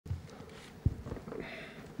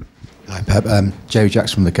Hi Pep, Jerry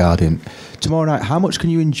Jackson from The Guardian. Tomorrow night, how much can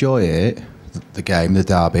you enjoy it, the game, the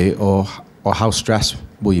derby, or how stressed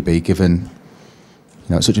will you be given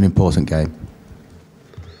it's such an important game?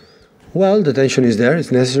 Well, the tension is there,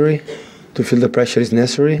 it's necessary. To feel the pressure is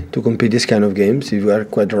necessary to compete this kind of games. If you are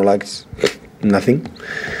quite relaxed, nothing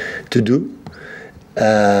to do.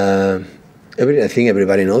 I think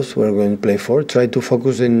everybody knows what we're going to play for. Try to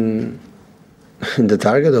focus in the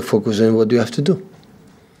target or focus on what you have to do.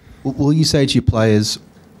 Will you say to your players,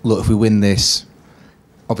 look, if we win this,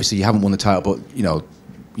 obviously you haven't won the title, but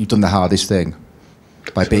you've done the hardest thing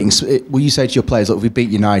by beating. Will you say to your players, look, if we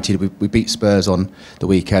beat United, we beat Spurs on the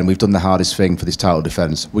weekend, we've done the hardest thing for this title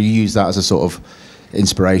defence? Will you use that as a sort of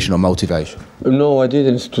inspiration or motivation? No, I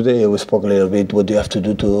didn't. Today we spoke a little bit what you have to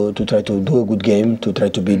do to try to do a good game, to try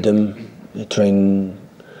to beat them, train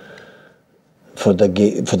for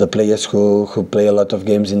the players who play a lot of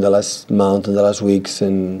games in the last month and the last weeks,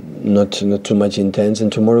 and not too much intense.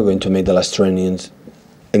 And tomorrow we're going to make the last trainings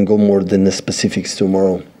and go more than the specifics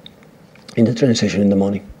tomorrow in the training session in the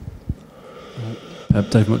morning.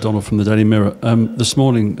 Dave McDonald from the Daily Mirror. This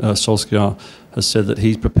morning, Solskjaer has said that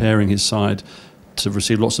he's preparing his side to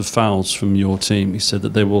receive lots of fouls from your team. He said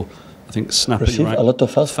that they will, I think, snap receive at a lot of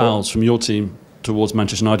fouls from your team towards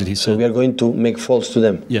Manchester United. He said, so we are going to make fouls to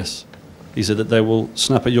them. Yes. He said that they will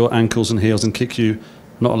snap at your ankles and heels and kick you,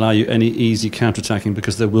 not allow you any easy counter-attacking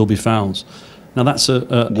because there will be fouls. Now that's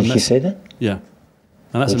Did he say that? Yeah.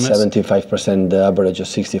 Now that's with 75% the average or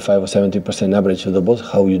 65 or 70% average of the balls.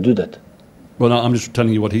 How you do that? Well, no, I'm just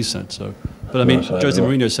telling you what he said. So, but I mean, Jose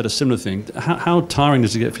Mourinho said a similar thing. How tiring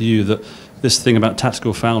does it get for you that this thing about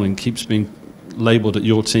tactical fouling keeps being labelled at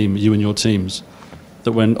your team, you and your teams,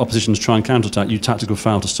 that when oppositions try and counter-attack, you tactical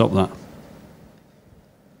foul to stop that?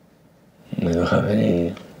 I don't have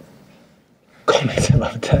any comments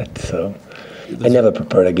about that. So I never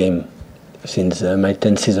prepared a game since my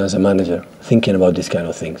 10th season as a manager, thinking about these kind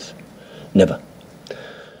of things. Never.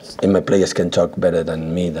 And my players can talk better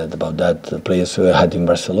than me about that. The players who I had in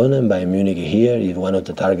Barcelona and Bayern Munich here, if one of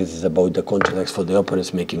the targets is about the counter-attacks for the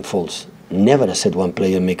opponents making faults. Never I said one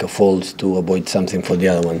player make a fault to avoid something for the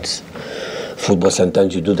other ones. Football,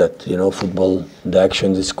 sometimes you do that. Football, the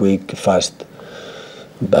action is quick, fast.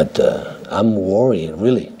 But I'm worried,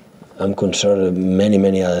 really. I'm concerned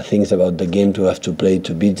many other things about the game to have to play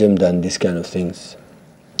to beat them than these kind of things.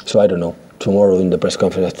 So I don't know. Tomorrow in the press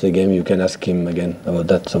conference after the game, you can ask him again about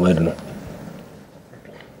that. So I don't know.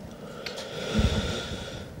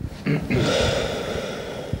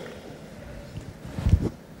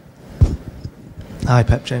 Hi,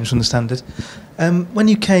 Pep, James from The Standard. When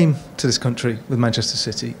you came to this country with Manchester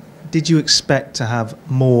City, did you expect to have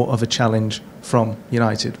more of a challenge from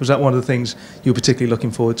United? Was that one of the things you were particularly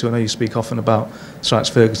looking forward to? I know you speak often about Sir Alex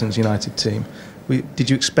Ferguson's United team. Did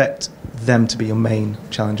you expect them to be your main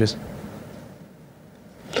challengers?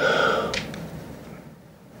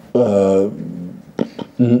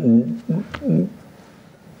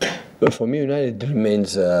 For me, United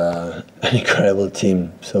remains an incredible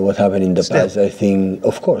team. So what happened in the past, I think,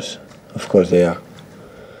 of course they are.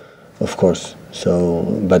 Of course. So,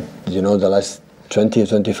 but the last 20 or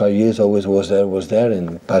 25 years always was there,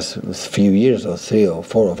 and past few years or 3 or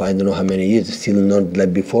 4 or 5, I don't know how many years, still not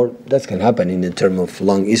like before. That can happen in the term of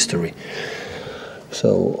long history.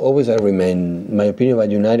 So always I remain, my opinion about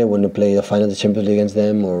United when we play the final of the Champions League against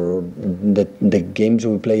them, or the games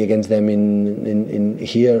we play against them in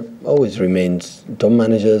here, always remains top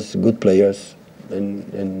managers, good players,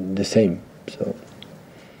 and the same. So.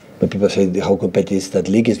 But people say how competitive that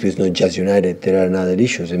league is, because it's not just United. There are other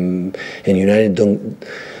issues, and United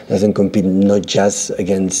doesn't compete not just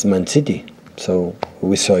against Man City. So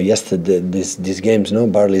we saw yesterday these games.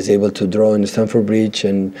 Barley is able to draw in Stamford Bridge,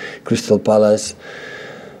 and Crystal Palace,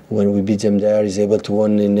 when we beat them there, is able to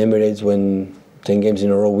win in Emirates when 10 games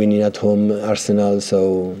in a row winning at home. Arsenal.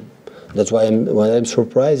 So that's why I'm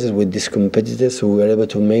surprised with these competitors who were able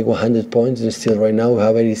to make 100 points and still right now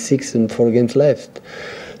have 86 and 4 games left.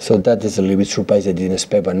 So that is a little bit surprised I didn't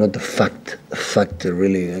expect, but not the fact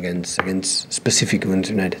really against specific ones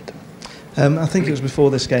United. I think it was before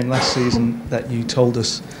this game last season that you told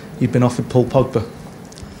us you'd been offered Paul Pogba.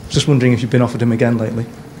 Just wondering if you've been offered him again lately.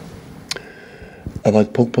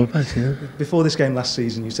 About Paul Pogba, yeah? Before this game last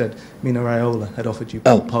season, you said Mino Raiola had offered you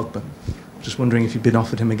Paul Pogba. Just wondering if you've been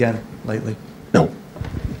offered him again lately. No,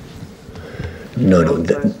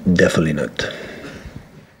 definitely not.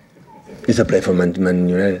 He's a player for Man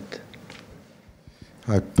United.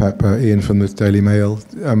 Hi, Pep. Ian from the Daily Mail.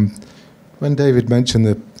 When David mentioned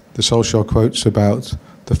the Solskjaer quotes about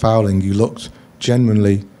the fouling, you looked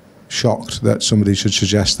genuinely shocked that somebody should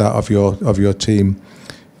suggest that of your team.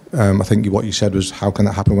 I think what you said was, how can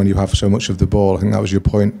that happen when you have so much of the ball? I think that was your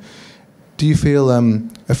point. Do you feel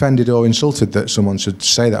offended or insulted that someone should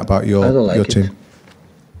say that about your team?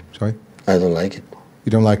 Sorry? I don't like it.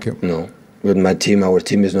 You don't like it? No. With my team, our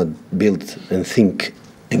team is not built and think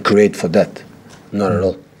and create for that. Not at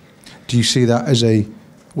all. Do you see that as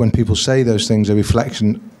when people say those things, a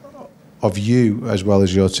reflection of you as well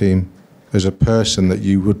as your team, as a person, that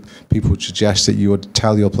people would suggest that you would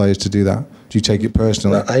tell your players to do that? Do you take it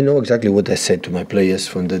personally? Well, I know exactly what I said to my players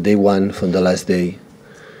from the day one, from the last day.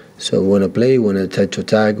 So when I play, when I try to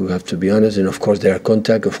attack, we have to be honest. And of course there are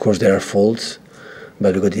contact, of course there are faults.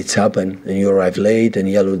 But because it's happened and you arrive late and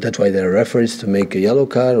yellow, that's why there are referees to make a yellow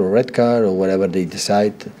card or red card or whatever they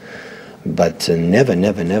decide. But never,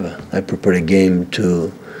 never, never. I prepare a game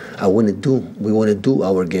we want to do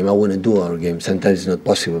our game. I want to do our game. Sometimes it's not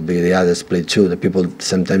possible because the others play too. The people,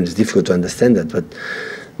 sometimes it's difficult to understand that, but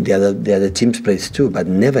the other teams play too. But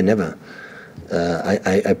never, never.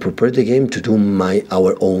 I prepare the game to do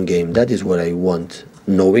our own game. That is what I want,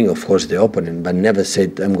 knowing, of course, the opponent, but never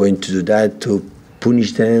said I'm going to do that to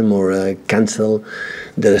punish them or cancel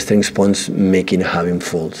the strength response, having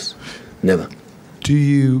faults. Never. Do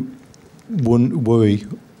you worry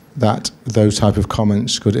that those type of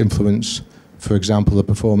comments could influence, for example, the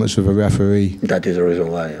performance of a referee? That is the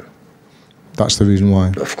reason why. Yeah. That's the reason why?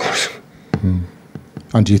 Of course.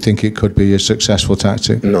 And do you think it could be a successful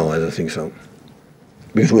tactic? No, I don't think so.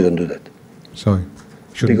 Because we don't do that. Sorry?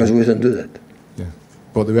 Because we don't do that. Yeah.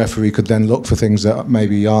 But the referee could then look for things that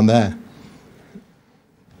maybe aren't there.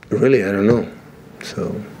 Really, I don't know.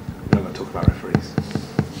 So. I'm going to talk about referees.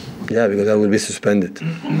 Yeah, because I will be suspended.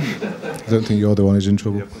 I don't think you're the one who's in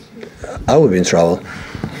trouble. I will be in trouble.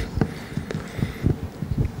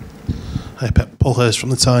 Hi, Pep. Paul Hurst from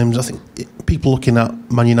The Times. I think people looking at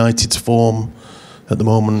Man United's form at the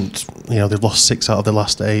moment, they've lost 6 out of their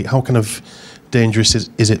last 8. How kind of dangerous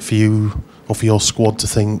is it for you or for your squad to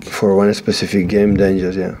think? For one specific game,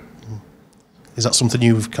 dangerous, yeah. Is that something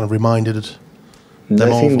you've kind of reminded them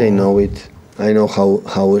I think they know it. I know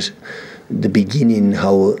how the beginning,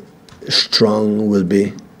 how strong will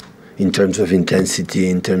be in terms of intensity,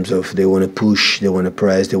 in terms of they want to push, they want to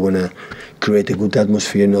press, they want to create a good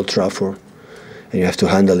atmosphere in Old Trafford, and you have to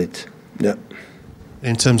handle it. Yeah.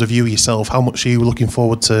 In terms of you yourself, how much are you looking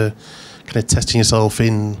forward to kind of testing yourself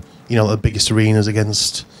in, the biggest arenas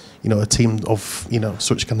against, a team of,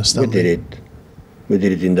 such kind of standing? We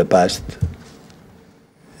did it in the past.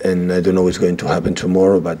 And I don't know what's going to happen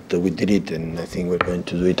tomorrow, but we did it, and I think we're going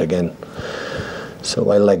to do it again. So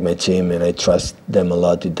I like my team, and I trust them a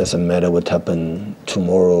lot. It doesn't matter what happens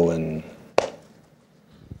tomorrow, and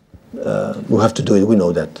we have to do it. We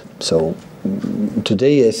know that. So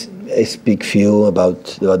today I speak few about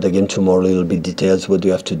the game tomorrow, a little bit details, what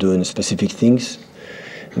you have to do in specific things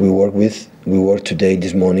we work today,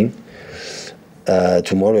 this morning.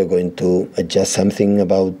 Tomorrow we're going to adjust something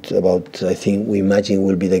about I think we imagine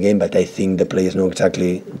will be the game, but I think the players know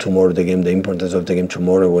exactly tomorrow the game, the importance of the game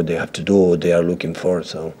tomorrow, what they have to do, what they are looking for.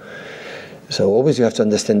 So always you have to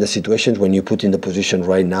understand the situations when you put in the position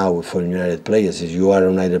right now for United players. If you are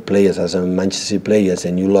United players as a Manchester City players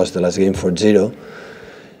and you lost the last game 4-0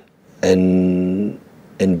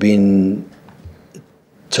 and being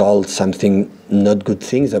told something not good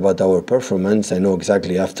things about our performance, I know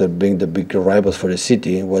exactly after being the big rivals for the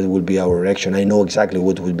city what will be our reaction. I know exactly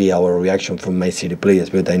what will be our reaction from my city players,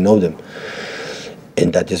 but I know them,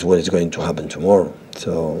 and that is what is going to happen tomorrow.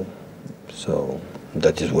 So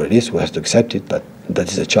that is what it is. We have to accept it, but that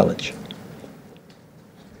is a challenge.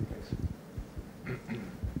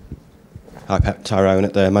 Hi Pep, Tyrone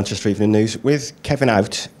at the Manchester Evening News. With Kevin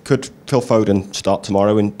out, could Phil Foden start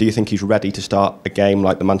tomorrow, and do you think he's ready to start a game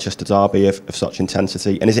like the Manchester derby of such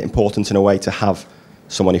intensity? And is it important in a way to have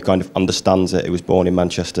someone who kind of understands it, who was born in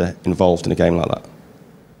Manchester, involved in a game like that?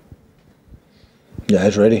 Yeah,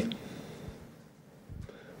 he's ready.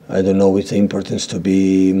 I don't know with the importance to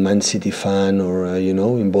be Man City fan or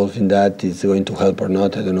involved in that, is going to help or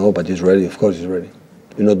not, I don't know, but he's ready, of course he's ready.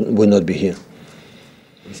 Will not be here.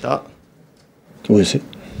 Will he start? We'll see.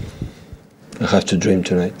 I have to dream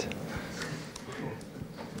tonight.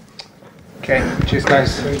 Okay, cheers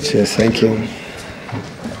guys. Cheers, thank you.